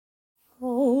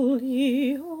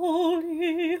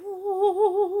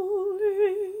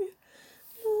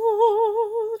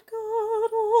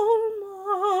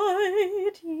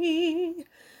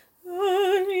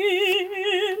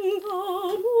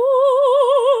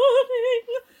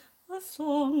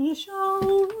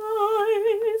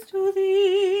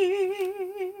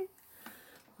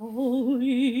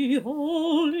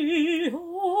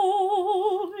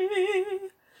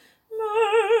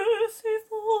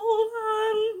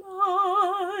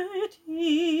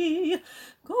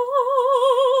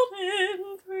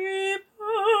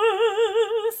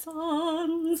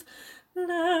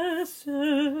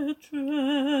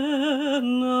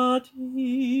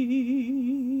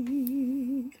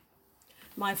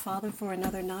my Father, for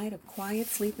another night of quiet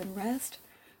sleep and rest,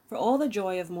 for all the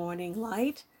joy of morning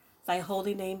light, thy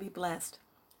holy name be blessed.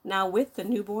 Now with the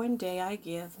newborn day I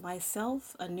give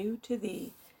myself anew to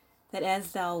thee, that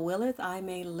as thou willest I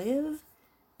may live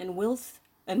and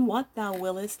what thou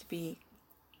willest be.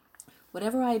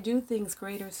 Whatever I do, things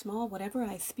great or small, whatever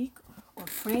I speak or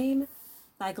frame,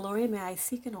 thy glory may I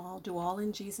seek in all, do all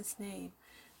in Jesus' name.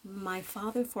 My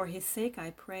Father, for his sake I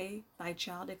pray, thy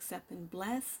child accept and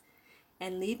bless,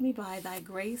 and lead me by thy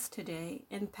grace today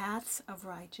in paths of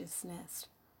righteousness.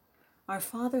 Our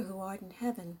Father who art in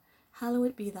heaven,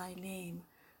 hallowed be thy name.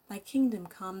 Thy kingdom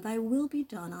come, thy will be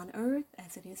done on earth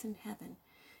as it is in heaven.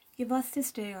 Give us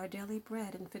this day our daily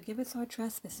bread, and forgive us our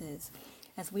trespasses,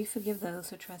 as we forgive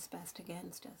those who trespass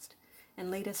against us.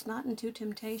 And lead us not into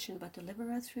temptation, but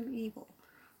deliver us from evil.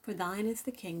 For thine is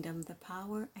the kingdom, the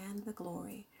power, and the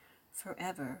glory,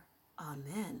 forever.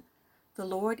 Amen. The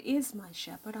Lord is my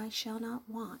shepherd, I shall not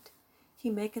want. He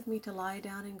maketh me to lie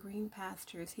down in green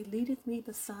pastures. He leadeth me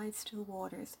beside still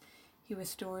waters. He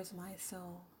restores my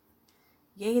soul.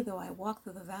 Yea, though I walk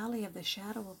through the valley of the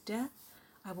shadow of death,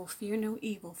 I will fear no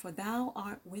evil, for thou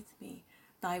art with me.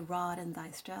 Thy rod and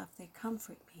thy staff, they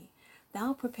comfort me.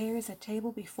 Thou preparest a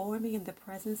table before me in the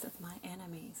presence of my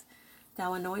enemies.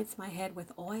 Thou anointest my head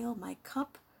with oil, my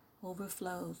cup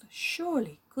overflows.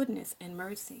 Surely goodness and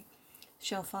mercy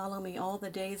shall follow me all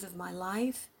the days of my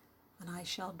life, and I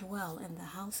shall dwell in the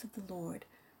house of the Lord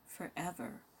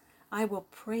forever. I will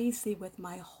praise thee with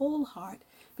my whole heart.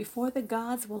 Before the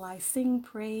gods will I sing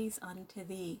praise unto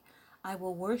thee. I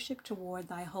will worship toward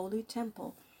thy holy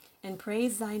temple, and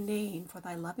praise thy name for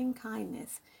thy loving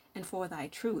kindness and for thy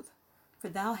truth. For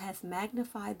thou hast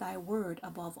magnified thy word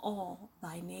above all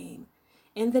thy name.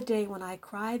 In the day when I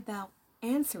cried, thou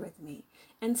answerest me,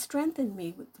 and strengthened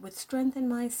me with strength in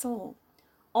my soul.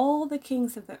 All the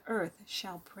kings of the earth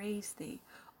shall praise thee,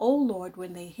 O Lord,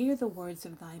 when they hear the words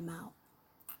of thy mouth.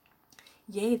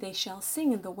 Yea, they shall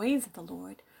sing in the ways of the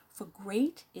Lord, for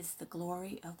great is the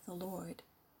glory of the Lord.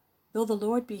 Though the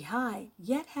Lord be high,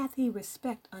 yet hath he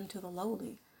respect unto the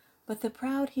lowly, but the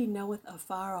proud he knoweth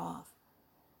afar off.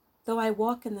 Though I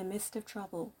walk in the midst of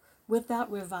trouble, wilt thou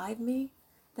revive me?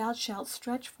 Thou shalt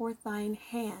stretch forth thine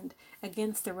hand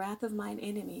against the wrath of mine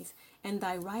enemies, and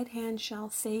thy right hand shall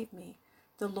save me.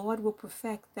 The Lord will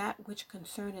perfect that which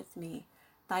concerneth me.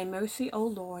 Thy mercy, O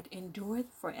Lord, endureth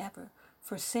forever.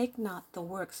 Forsake not the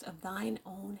works of thine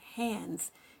own hands.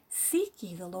 Seek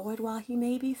ye the Lord while he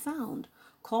may be found.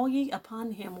 Call ye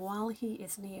upon him while he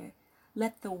is near.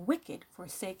 Let the wicked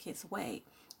forsake his way,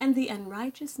 and the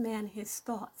unrighteous man his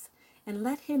thoughts, and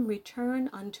let him return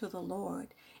unto the Lord,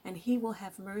 and he will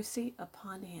have mercy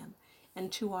upon him,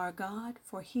 and to our God,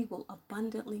 for he will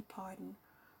abundantly pardon.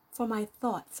 For my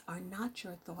thoughts are not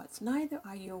your thoughts, neither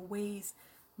are your ways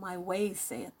my ways,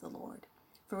 saith the Lord.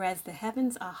 For as the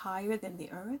heavens are higher than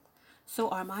the earth, so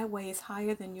are my ways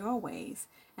higher than your ways,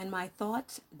 and my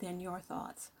thoughts than your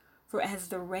thoughts. For as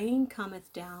the rain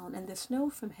cometh down, and the snow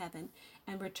from heaven,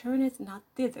 and returneth not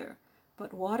thither,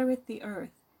 but watereth the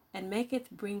earth, and maketh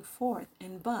bring forth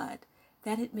and bud,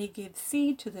 that it may give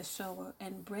seed to the sower,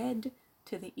 and bread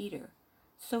to the eater,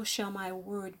 so shall my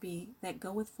word be that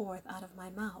goeth forth out of my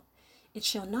mouth. It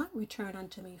shall not return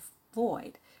unto me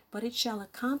void, but it shall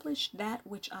accomplish that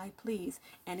which I please,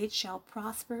 and it shall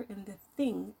prosper in the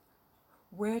thing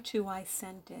whereto I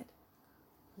sent it.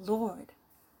 Lord,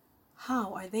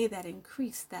 how are they that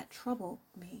increase that trouble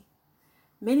me?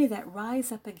 Many that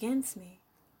rise up against me.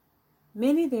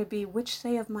 Many there be which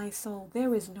say of my soul,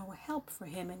 there is no help for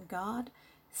him in God.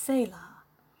 Selah.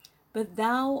 But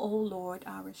thou, O Lord,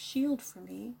 art a shield for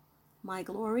me, my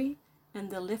glory, and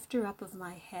the lifter up of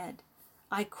my head.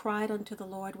 I cried unto the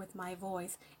Lord with my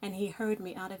voice, and he heard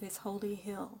me out of his holy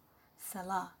hill.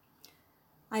 Selah.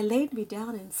 I laid me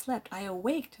down and slept. I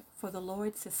awaked, for the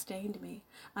Lord sustained me.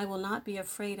 I will not be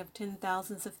afraid of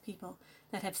 10,000s of people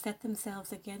that have set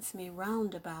themselves against me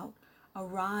round about.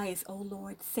 Arise, O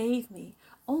Lord, save me.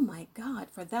 O my God,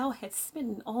 for thou hast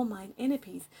smitten all mine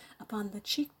enemies upon the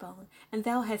cheekbone, and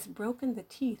thou hast broken the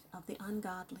teeth of the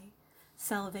ungodly.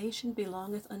 Salvation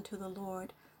belongeth unto the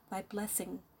Lord. Thy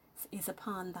blessing is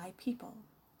upon thy people.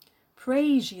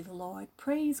 Praise ye the Lord.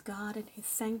 Praise God in his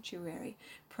sanctuary.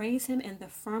 Praise him in the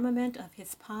firmament of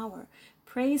his power.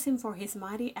 Praise him for his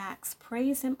mighty acts.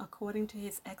 Praise him according to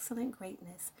his excellent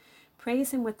greatness.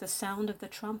 Praise him with the sound of the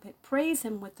trumpet. Praise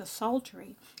him with the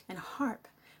psaltery and harp.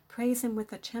 Praise him with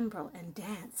the timbrel and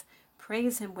dance.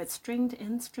 Praise him with stringed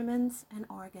instruments and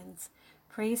organs.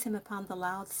 Praise him upon the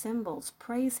loud cymbals.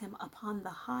 Praise him upon the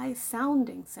high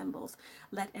sounding cymbals.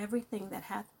 Let everything that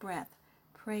hath breath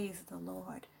praise the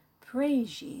Lord.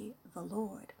 Praise ye the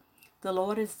Lord.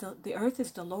 The earth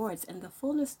is the Lord's, and the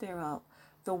fullness thereof,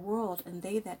 the world and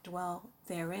they that dwell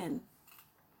therein.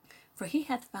 For he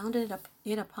hath founded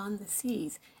it upon the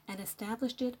seas, and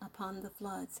established it upon the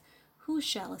floods. Who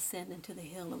shall ascend into the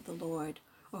hill of the Lord?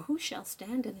 Or who shall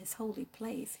stand in his holy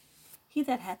place? He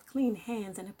that hath clean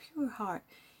hands and a pure heart,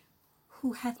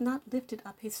 who hath not lifted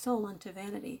up his soul unto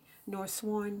vanity, nor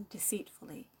sworn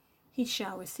deceitfully. He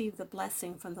shall receive the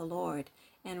blessing from the Lord,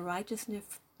 and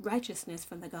righteousness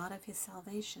from the God of his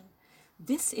salvation.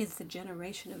 This is the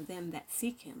generation of them that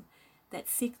seek him, that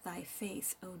seek thy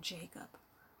face, O Jacob.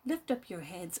 Lift up your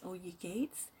heads, O ye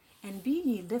gates, and be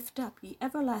ye lift up, ye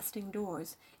everlasting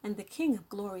doors, and the King of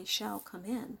glory shall come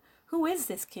in. Who is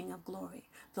this King of glory?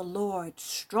 The Lord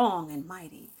strong and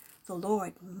mighty, the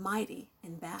Lord mighty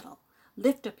in battle.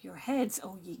 Lift up your heads,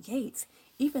 O ye gates,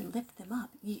 even lift them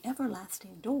up, ye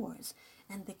everlasting doors,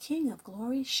 and the King of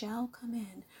glory shall come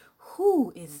in.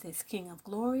 Who is this King of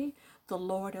glory? The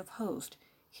Lord of hosts.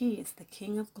 He is the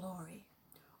King of glory.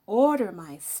 Order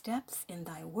my steps in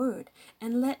thy word,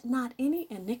 and let not any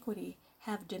iniquity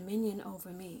have dominion over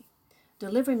me.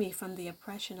 Deliver me from the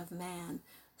oppression of man,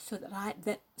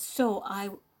 so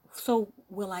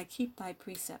will I keep thy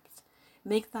precepts.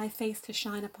 Make thy face to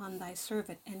shine upon thy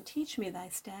servant, and teach me thy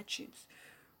statutes.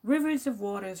 Rivers of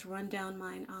waters run down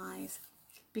mine eyes,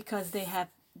 because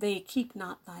they keep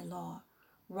not thy law.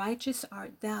 Righteous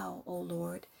art thou, O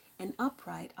Lord, and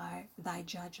upright are thy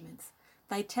judgments.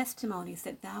 Thy testimonies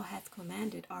that thou hast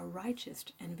commanded are righteous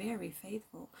and very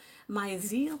faithful. My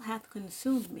zeal hath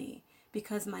consumed me,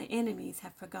 because my enemies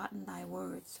have forgotten thy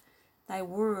words. Thy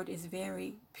word is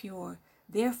very pure,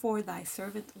 therefore thy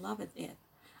servant loveth it.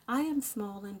 I am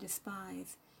small and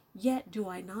despised, yet do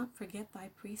I not forget thy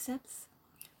precepts.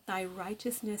 Thy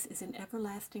righteousness is an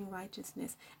everlasting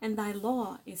righteousness, and thy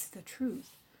law is the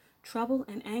truth. Trouble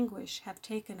and anguish have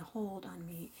taken hold on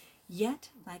me, yet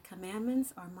thy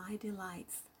commandments are my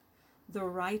delights. The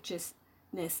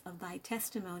righteousness of thy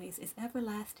testimonies is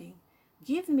everlasting.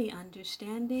 Give me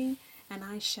understanding, and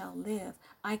I shall live.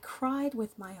 I cried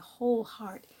with my whole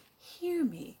heart, hear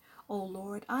me, O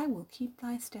Lord, I will keep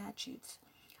thy statutes.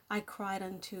 I cried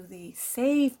unto thee,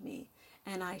 save me,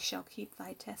 and I shall keep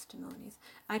thy testimonies.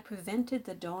 I prevented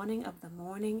the dawning of the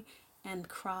morning, and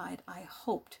cried, I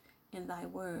hoped in thy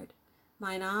word.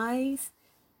 Mine eyes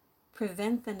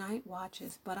prevent the night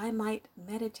watches, but I might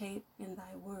meditate in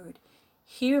thy word.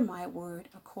 Hear my word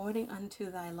according unto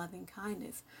thy loving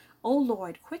kindness. O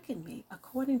Lord, quicken me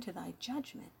according to thy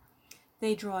judgment.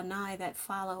 They draw nigh that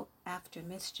follow after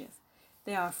mischief.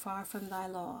 They are far from thy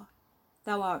law.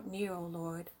 Thou art near, O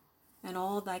Lord, and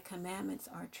all thy commandments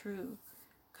are true.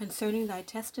 Concerning thy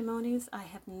testimonies I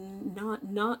have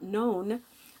not known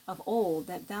of old,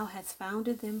 that thou hast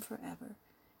founded them forever.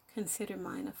 Consider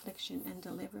mine affliction and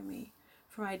deliver me,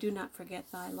 for I do not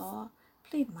forget thy law.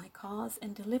 Plead my cause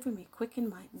and deliver me.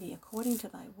 Quicken me according to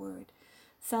thy word.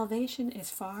 Salvation is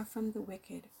far from the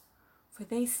wicked, for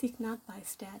they seek not thy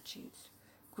statutes.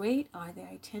 Great are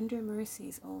thy tender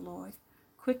mercies, O Lord.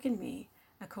 Quicken me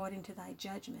according to thy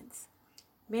judgments.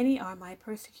 Many are my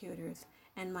persecutors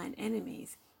and mine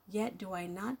enemies, yet do I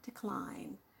not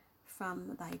decline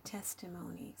from thy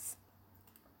testimonies.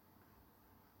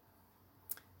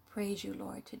 Praise you,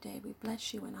 Lord, today. We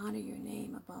bless you and honor your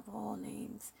name above all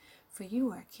names, for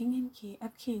you are King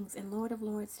of kings and Lord of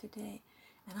lords today,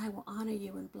 and I will honor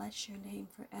you and bless your name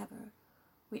forever.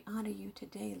 We honor you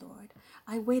today, Lord.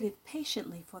 I waited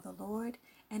patiently for the Lord,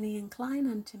 and he inclined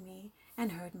unto me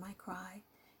and heard my cry.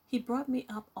 He brought me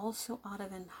up also out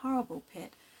of an horrible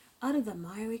pit, out of the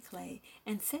miry clay,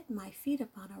 and set my feet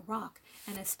upon a rock,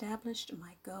 and established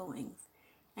my goings.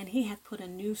 And he hath put a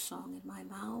new song in my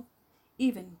mouth,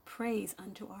 even praise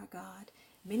unto our God.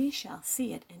 Many shall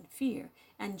see it and fear,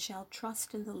 and shall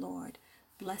trust in the Lord.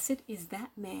 Blessed is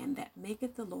that man that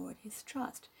maketh the Lord his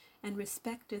trust, and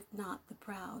respecteth not the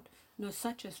proud, nor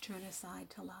such as turn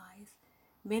aside to lies.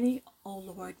 Many, O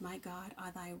Lord my God,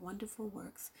 are thy wonderful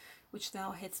works, which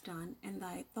thou hast done, and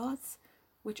thy thoughts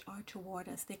which are toward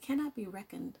us. They cannot be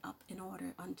reckoned up in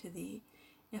order unto thee.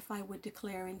 If I would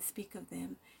declare and speak of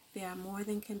them, they are more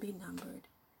than can be numbered.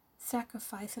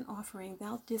 Sacrifice and offering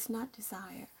thou didst not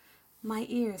desire. My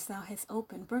ears thou hast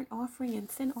opened. Burnt offering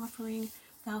and sin offering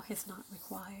thou hast not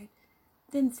required.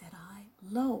 Then said I,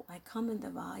 Lo, I come in the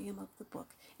volume of the book.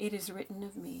 It is written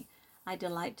of me. I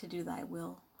delight to do thy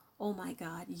will, O my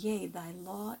God. Yea, thy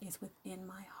law is within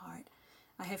my heart.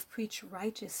 I have preached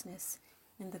righteousness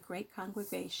in the great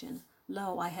congregation.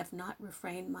 Lo, I have not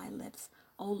refrained my lips.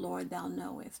 O Lord, thou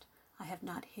knowest. I have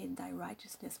not hid thy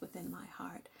righteousness within my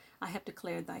heart. I have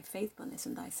declared thy faithfulness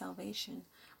and thy salvation.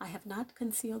 I have not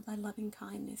concealed thy loving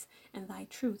kindness and thy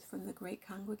truth from the great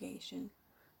congregation.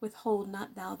 Withhold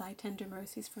not thou thy tender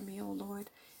mercies from me, O Lord.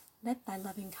 Let thy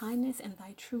loving kindness and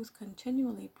thy truth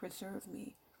continually preserve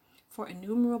me. For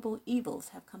innumerable evils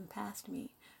have compassed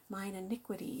me. Mine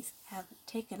iniquities have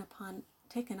taken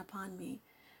upon me,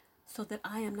 so that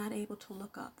I am not able to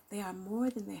look up. They are more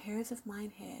than the hairs of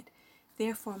mine head.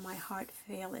 Therefore my heart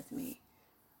faileth me.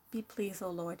 Be pleased,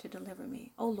 O Lord, to deliver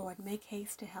me. O Lord, make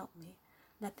haste to help me.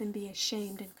 Let them be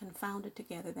ashamed and confounded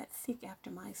together that seek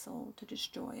after my soul to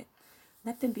destroy it.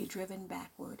 Let them be driven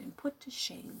backward and put to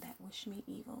shame that wish me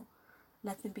evil.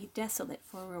 Let them be desolate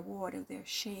for a reward of their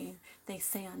shame. They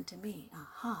say unto me,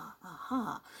 Aha,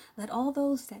 aha. Let all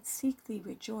those that seek thee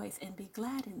rejoice and be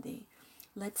glad in thee.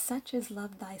 Let such as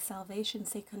love thy salvation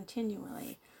say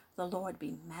continually, The Lord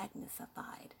be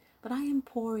magnified. But I am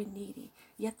poor and needy,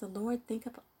 yet the Lord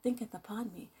thinketh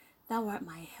upon me. Thou art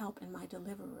my help and my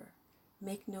deliverer.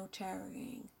 Make no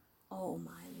tarrying, O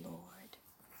my Lord.